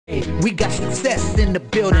Hey, we got success in the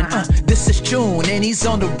building. This is June and he's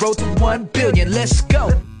on the road to 1 billion. Let's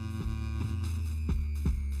go.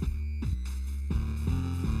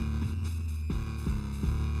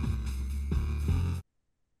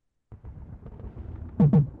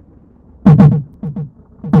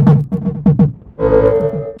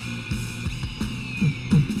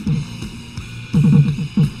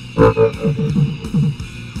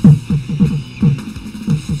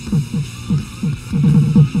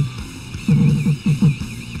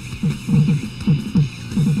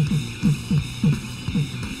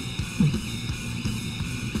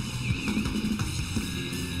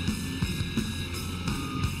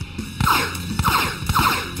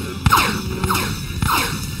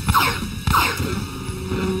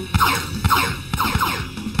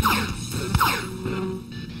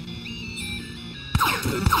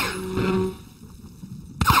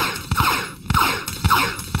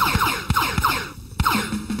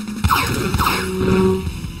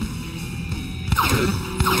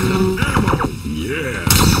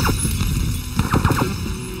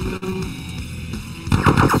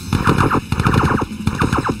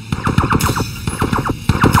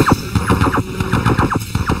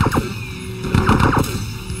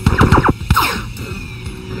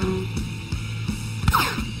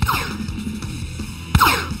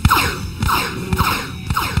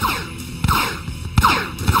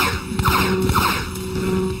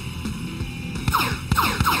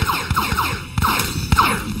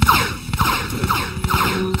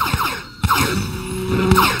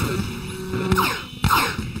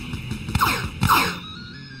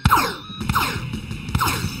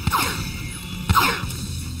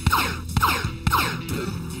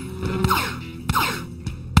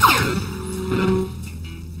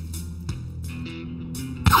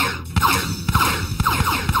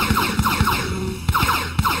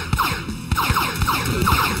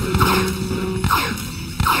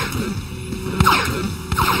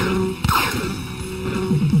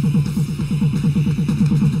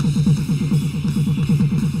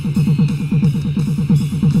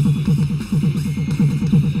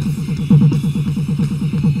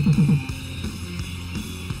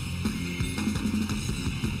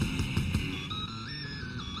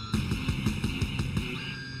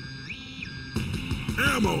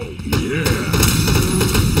 Ammo! Yeah!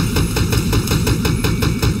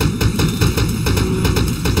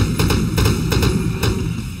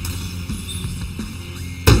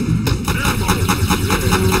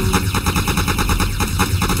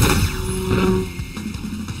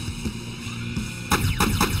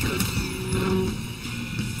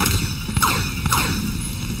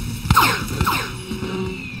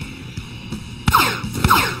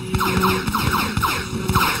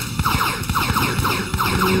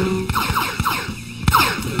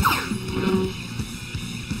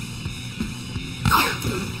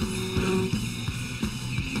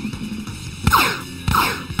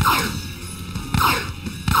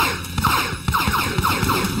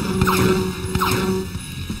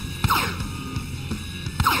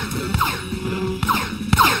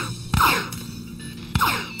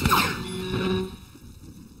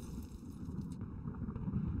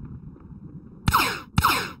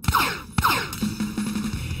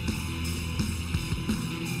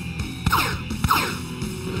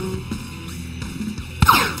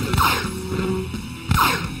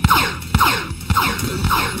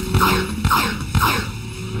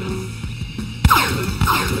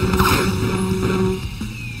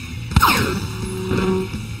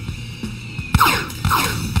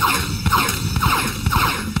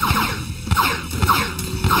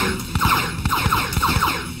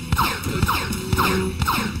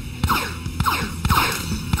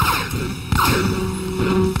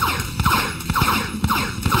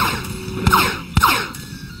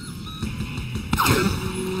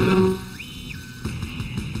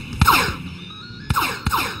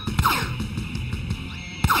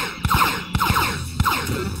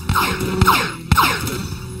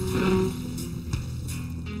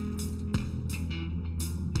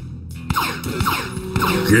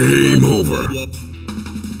 Game over.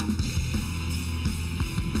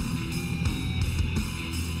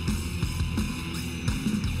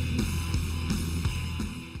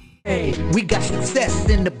 Hey, we got success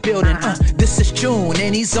in the building. This is June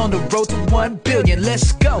and he's on the road to 1 billion.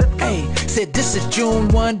 Let's go. Hey, said this is June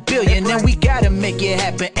 1 billion and we gotta make it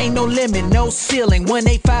happen. Ain't no limit, no ceiling.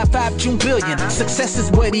 1855 June billion. Success is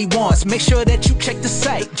what he wants. Make sure that you check the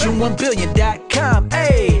site, june1billion.com.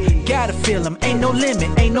 Hey, gotta feel him. Ain't no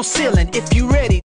limit, ain't no ceiling. If you ready.